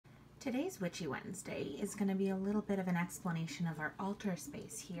Today's Witchy Wednesday is going to be a little bit of an explanation of our altar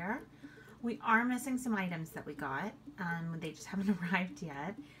space here. We are missing some items that we got. They just haven't arrived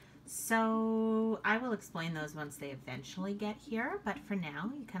yet. So I will explain those once they eventually get here. But for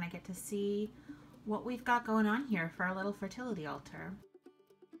now, you kind of get to see what we've got going on here for our little fertility altar.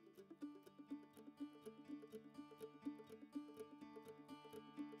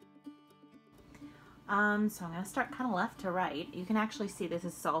 So I'm going to start kind of left to right. You can actually see this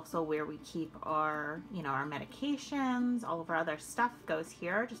is also where we keep our, our medications, all of our other stuff goes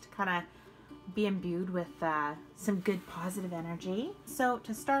here just to kind of be imbued with some good positive energy. So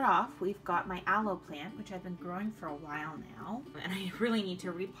to start off, we've got my aloe plant, which I've been growing for a while now. And I really need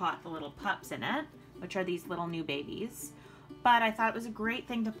to repot the little pups in it, which are these little new babies. But I thought it was a great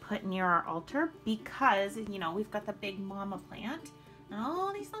thing to put near our altar because, we've got the big mama plant. And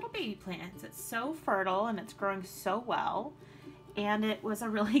all these little baby plants. It's so fertile and it's growing so well, and it was a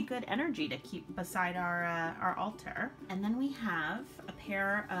really good energy to keep beside our altar. And then we have a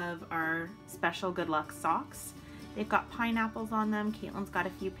pair of our special good luck socks. They've got pineapples on them. Caitlin's got a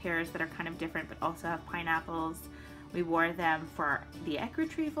few pairs that are kind of different but also have pineapples. We wore them for the egg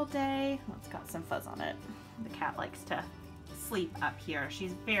retrieval day. Oh, it's got some fuzz on it. The cat likes to sleep up here.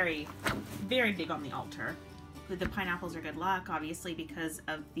 She's very, very big on the altar. The pineapples are good luck, obviously, because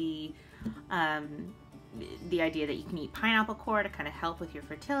of the idea that you can eat pineapple core to kind of help with your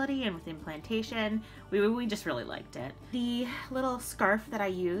fertility and with implantation. We just really liked it. The little scarf that I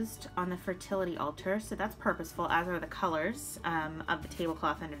used on the fertility altar, so that's purposeful, as are the colors of the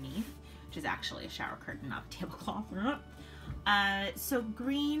tablecloth underneath, which is actually a shower curtain, not a tablecloth. So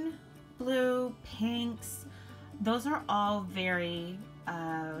green, blue, pinks, those are all very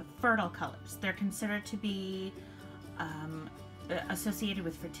fertile colors. They're considered to be associated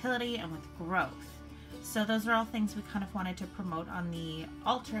with fertility and with growth. So those are all things we kind of wanted to promote on the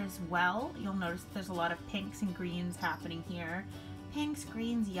altar as well. You'll notice there's a lot of pinks and greens happening here. Pinks,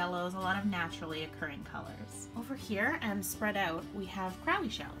 greens, yellows, a lot of naturally occurring colors. Over here and spread out, we have crowley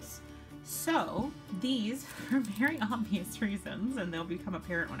shells. So these, for very obvious reasons, and they'll become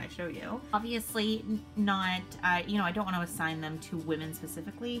apparent when I show you, obviously not, I don't want to assign them to women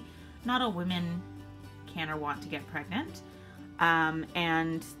specifically. Not all women can or want to get pregnant.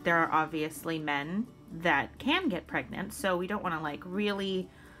 And there are obviously men that can get pregnant. So we don't want to really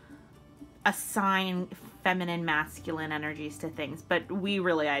assign feminine, masculine energies to things. But we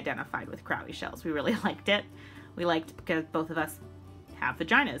really identified with crowley shells. We really liked it. We liked because both of us have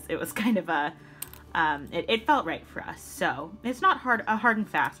vaginas. It was kind of it felt right for us. So it's not a hard and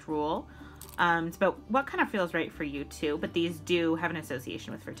fast rule. It's about what kind of feels right for you too, but these do have an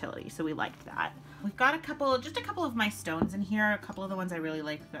association with fertility, so we liked that. We've got just a couple of my stones in here, a couple of the ones I really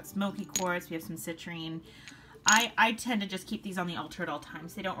like. We've got smoky quartz, we have some citrine. I tend to just keep these on the altar at all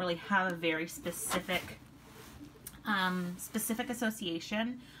times. They don't really have a very specific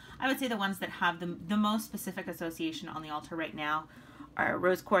association. I would say the ones that have the most specific association on the altar right now are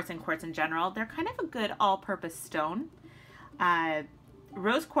rose quartz and quartz in general. They're kind of a good all-purpose stone.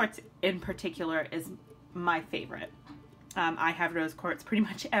 Rose quartz in particular is my favorite. I have rose quartz pretty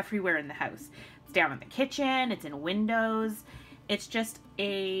much everywhere in the house. It's down in the kitchen, it's in windows. It's just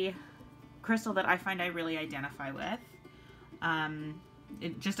a crystal that I find I really identify with.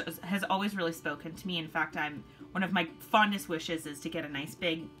 It just has always really spoken to me. In fact, one of my fondest wishes is to get a nice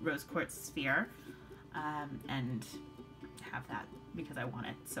big rose quartz sphere and have that because I want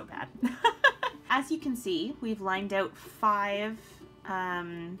it so bad. As you can see, we've lined out five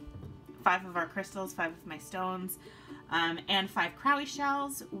of our crystals, 5 of my stones, and 5 crowley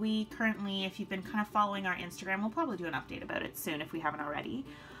shells. We currently, if you've been kind of following our Instagram, we'll probably do an update about it soon if we haven't already.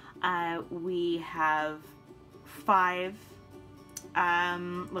 We have 5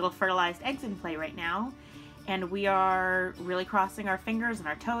 little fertilized eggs in play right now, and we are really crossing our fingers and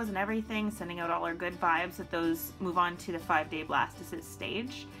our toes and everything, sending out all our good vibes that those move on to the 5-day blastocyst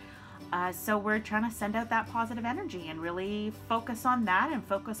stage. So we're trying to send out that positive energy and really focus on that and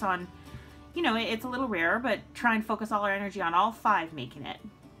focus on, it's a little rare, but try and focus all our energy on all 5 making it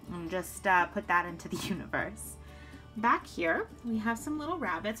and just put that into the universe. Back here, we have some little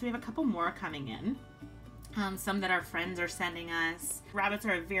rabbits. We have a couple more coming in. Some that our friends are sending us. Rabbits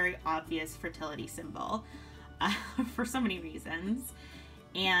are a very obvious fertility symbol for so many reasons.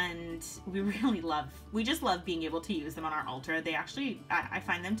 And we just love being able to use them on our altar. They actually, I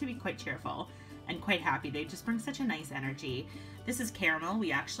find them to be quite cheerful and quite happy. They just bring such a nice energy. This is Caramel.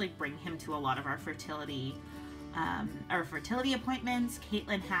 We actually bring him to a lot of our fertility appointments.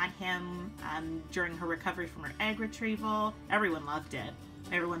 Caitlin had him during her recovery from her egg retrieval. Everyone loved it.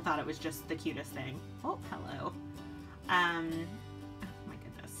 Everyone thought it was just the cutest thing. Oh, hello. Oh my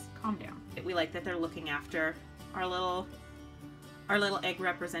goodness. calm down. We like that they're looking after our little egg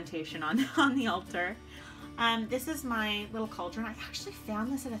representation on the altar. This is my little cauldron. I actually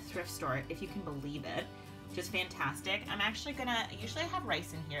found this at a thrift store, if you can believe it, which is fantastic. I'm actually gonna, usually I have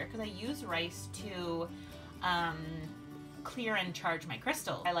rice in here because I use rice to clear and charge my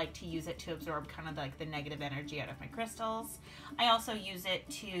crystals. I like to use it to absorb kind of like the negative energy out of my crystals. I also use it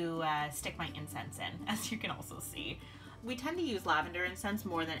to stick my incense in, as you can also see. We tend to use lavender incense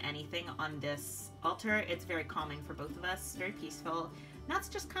more than anything on this altar. It's very calming for both of us, very peaceful. And that's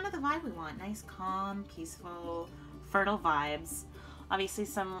just kind of the vibe we want. Nice, calm, peaceful, fertile vibes. Obviously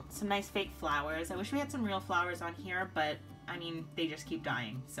some nice fake flowers. I wish we had some real flowers on here, but I mean, they just keep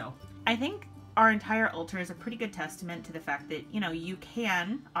dying. So I think our entire altar is a pretty good testament to the fact that, you know, you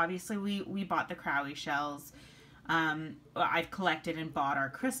can, obviously we bought the Crowley shells. I've collected and bought our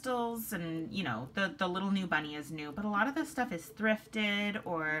crystals, and you know, the little new bunny is new, but a lot of this stuff is thrifted,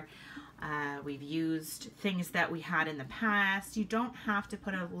 or we've used things that we had in the past. You don't have to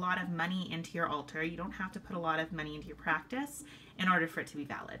put a lot of money into your altar. You don't have to put a lot of money into your practice in order for it to be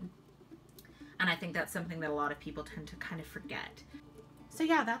valid. And I think that's something that a lot of people tend to kind of forget. So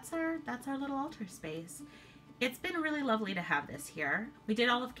yeah, that's our little altar space. It's been really lovely to have this here. We did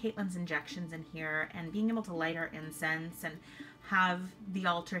all of Caitlin's injections in here, and being able to light our incense and have the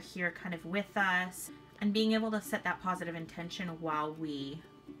altar here kind of with us, and being able to set that positive intention while we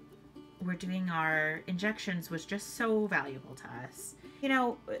were doing our injections was just so valuable to us. You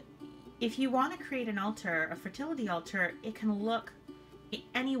know, if you want to create an altar, a fertility altar, it can look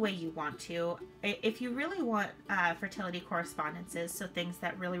any way you want to. If you really want fertility correspondences, so things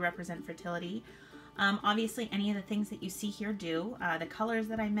that really represent fertility, obviously any of the things that you see here do, the colors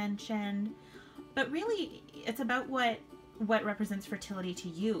that I mentioned, but really it's about what represents fertility to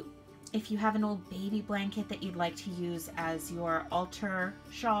you. If you have an old baby blanket that you'd like to use as your altar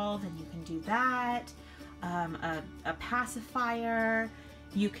shawl, then you can do that. A pacifier,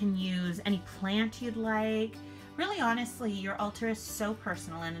 you can use any plant you'd like. Really, honestly, your altar is so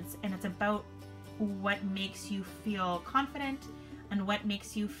personal, and it's about what makes you feel confident and what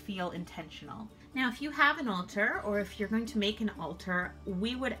makes you feel intentional. Now, if you have an altar, or if you're going to make an altar,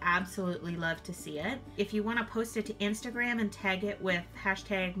 we would absolutely love to see it. If you want to post it to Instagram and tag it with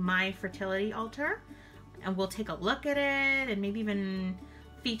 #myfertilityaltar, and we'll take a look at it and maybe even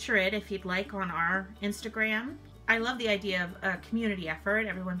feature it if you'd like on our Instagram. I love the idea of a community effort,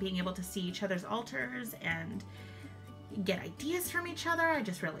 everyone being able to see each other's altars and get ideas from each other. I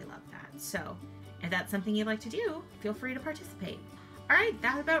just really love that. So if that's something you'd like to do, feel free to participate. All right,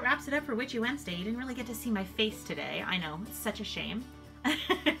 that about wraps it up for Witchy Wednesday. You didn't really get to see my face today. I know, it's such a shame.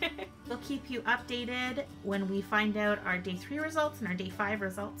 We'll keep you updated when we find out our day 3 results and our day 5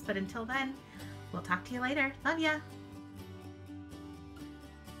 results. But until then, we'll talk to you later. Love ya.